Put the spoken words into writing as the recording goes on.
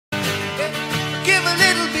give a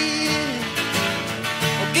little bit,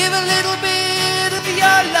 or give a little bit of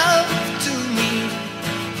your love to me.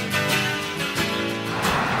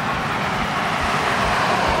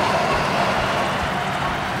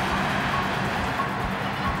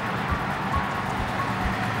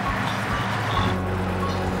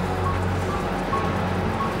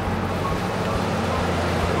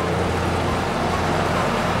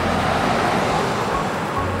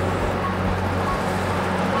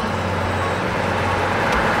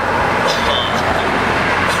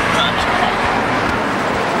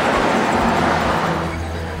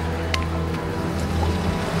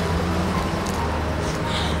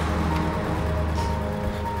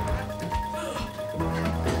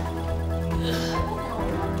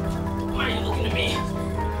 Why are you looking at me?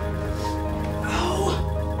 Oh.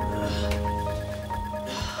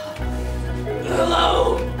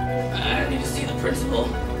 Hello? I need to see the principal.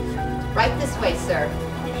 Right this way, sir.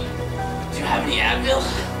 Do you have any Advil?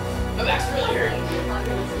 My back's really hurting.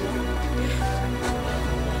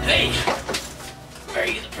 Hey! Are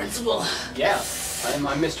you the principal? Yeah,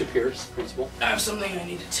 I'm Mr. Pierce, principal. I have something I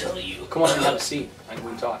need to tell you. Come on and have a seat. I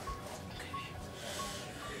can talk.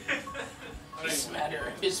 This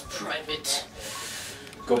matter is private.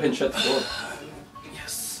 Go ahead and shut the door.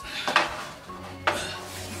 Yes.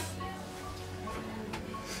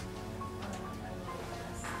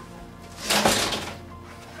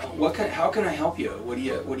 How can I help you? What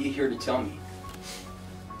are you here to tell me?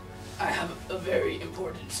 I have a very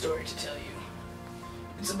important story to tell you.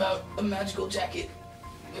 It's about a magical jacket.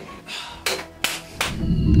 It's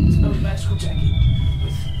about a magical jacket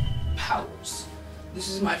with powers. This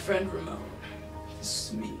is my friend Ramon.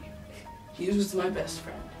 This is me. He was my best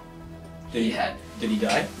friend. Did he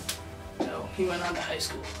die? No, he went on to high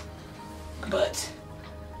school. But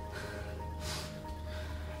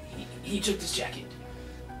he took this jacket.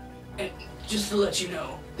 And just to let you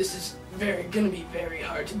know, this is gonna be very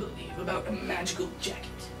hard to believe about a magical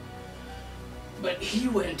jacket. But he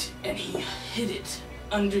went and he hid it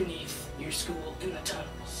underneath your school in the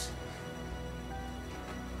tunnels.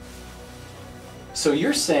 So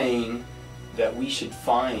you're saying that we should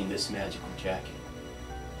find this magical jacket?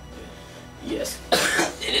 Yes,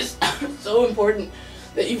 it is so important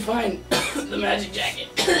that you find the magic jacket.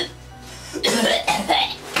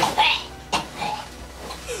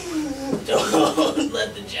 Don't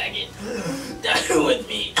let the jacket die with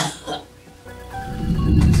me. So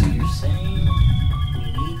you're saying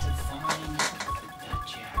we need to find that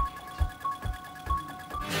jacket?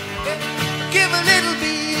 Give a little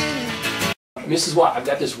bit. Mrs. Watt, I've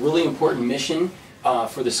got this really important mission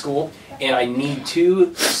for the school, and I need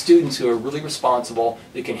 2 students who are really responsible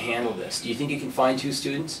that can handle this. Do you think you can find 2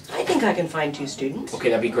 students? I think I can find 2 students. Okay,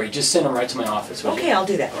 that'd be great. Just send them right to my office. Okay, I'll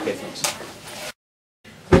do that. Okay, thanks.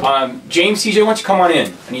 James, CJ, why don't you come on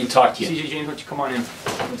in? I need to talk to you. CJ, James, why don't you come on in?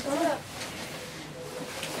 What's going on?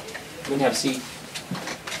 You can have a seat.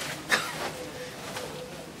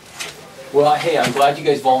 Well, hey, I'm glad you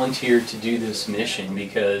guys volunteered to do this mission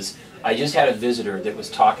because I just had a visitor that was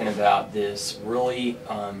talking about this really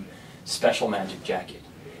special magic jacket.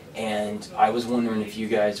 And I was wondering if you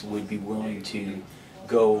guys would be willing to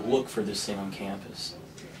go look for this thing on campus.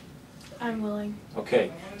 I'm willing.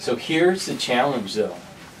 Okay, so here's the challenge though.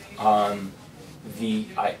 I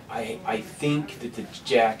think that the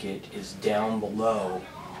jacket is down below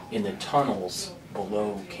in the tunnels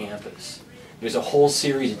below campus. There's a whole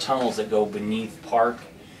series of tunnels that go beneath Park,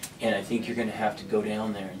 and I think you're going to have to go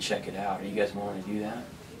down there and check it out. Are you guys willing to do that?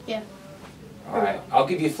 Yeah. All right. I'll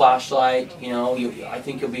give you a flashlight. You know, I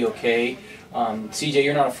think you'll be okay. CJ,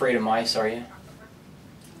 you're not afraid of mice, are you?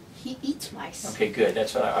 He eats mice. Okay, good.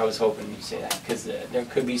 That's what I was hoping you'd say that, because there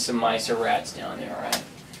could be some mice or rats down there, all right?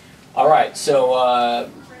 All right, so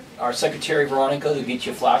our secretary, Veronica, will get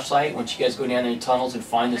you a flashlight once you guys go down in the tunnels and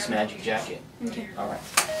find this magic jacket. Okay. All right.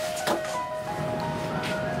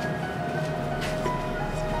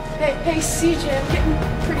 Hey, CJ, I'm getting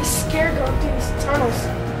pretty scared going through these tunnels.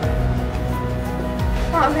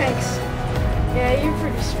 Aw, thanks. Yeah, you're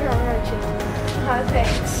pretty strong, aren't you? Aw,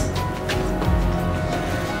 thanks.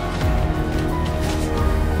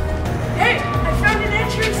 Hey, I found an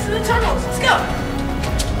entrance to the tunnels. Let's go.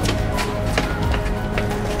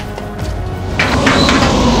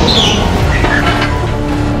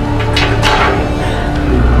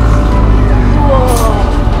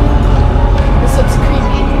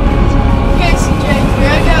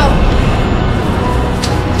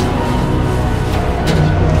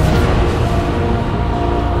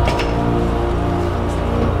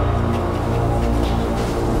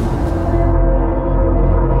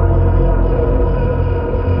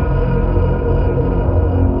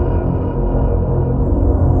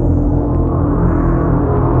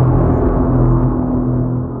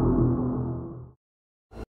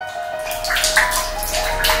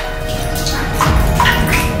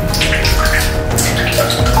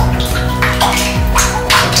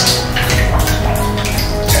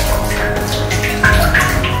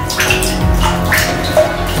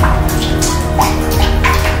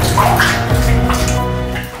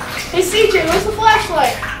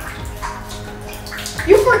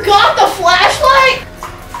 You forgot the flashlight?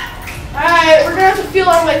 Alright, we're gonna have to feel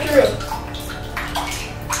our way through.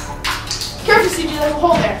 Careful, CJ, there's a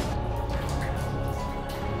hole there.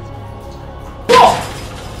 Whoa!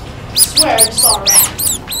 I swear I just saw a rat.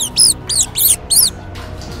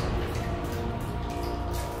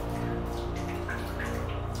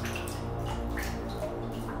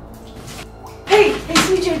 Hey,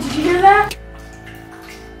 CJ, did you hear that?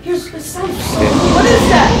 It sounds so... What is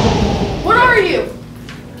that? What are you?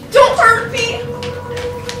 Don't hurt me!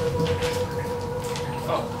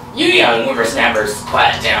 Oh, you young whippersnappers,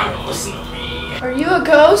 quiet down and listen to me. Are you a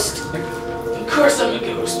ghost? Of course I'm a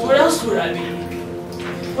ghost. What else would I be?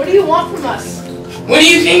 What do you want from us? What do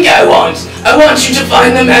you think I want? I want you to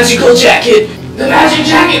find the magical jacket. The magic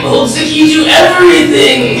jacket holds the key to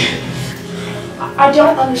everything. I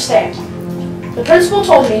don't understand. The principal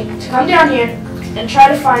told me to come down here and try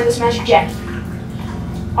to find this magic jacket.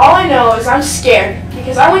 All I know is I'm scared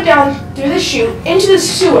because I went down through the chute into the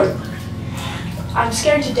sewer. I'm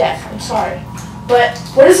scared to death, I'm sorry. But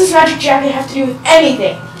what does this magic jacket have to do with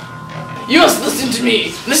anything? You must listen to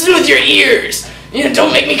me. Listen with your ears.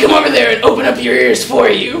 Don't make me come over there and open up your ears for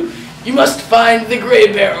you. You must find the gray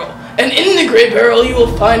barrel. And in the gray barrel you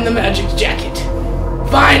will find the magic jacket.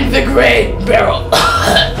 Find the gray barrel.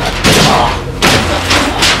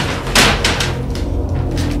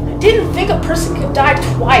 I didn't think a person could die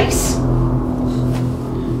twice.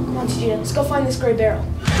 Come on, TJ, let's go find this gray barrel.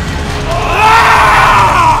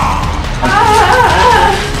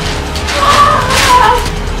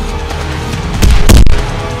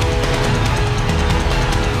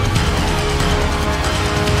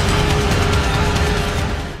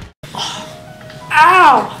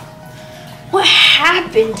 Ow! What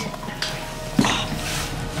happened?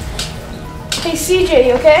 Hey CJ,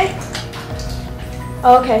 you okay?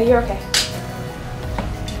 Okay, you're okay.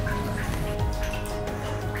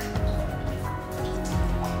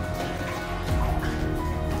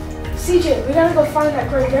 CJ, we gotta go find that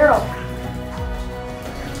gray barrel.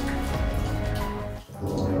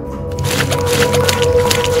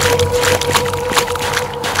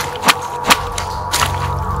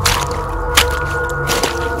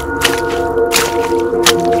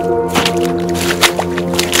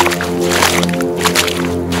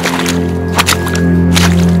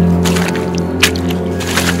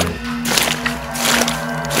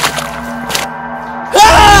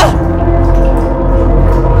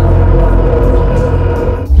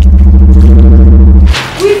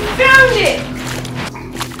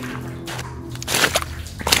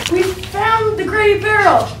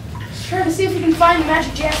 Try to see if we can find the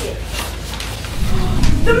magic jacket.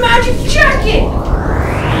 The magic jacket!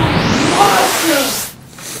 Awesome!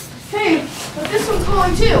 Hey, but this one's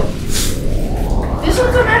glowing too. This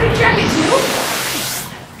one's a magic jacket too?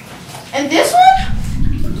 And this one?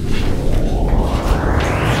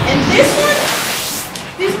 And this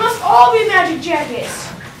one? These must all be magic jackets.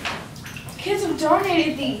 Kids have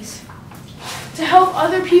donated these to help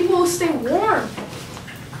other people stay warm.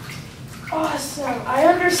 Awesome. I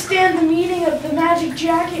understand the meaning of the magic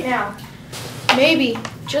jacket now. Maybe,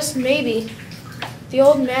 just maybe, the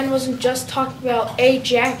old man wasn't just talking about a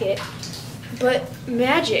jacket, but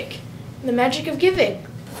magic. The magic of giving.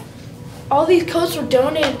 All these coats were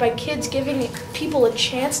donated by kids giving people a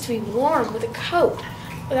chance to be warm with a coat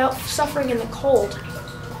without suffering in the cold.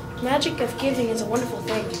 Magic of giving is a wonderful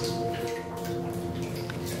thing.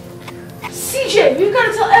 CJ, we've got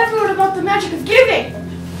to tell everyone about the magic of giving!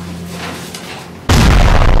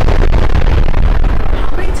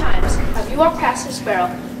 How many times have you walked past this barrel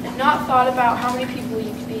and not thought about how many people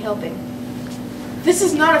you could be helping? This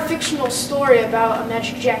is not a fictional story about a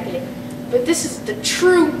magic jacket, but this is the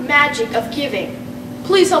true magic of giving.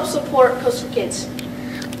 Please help support Coast for Kids.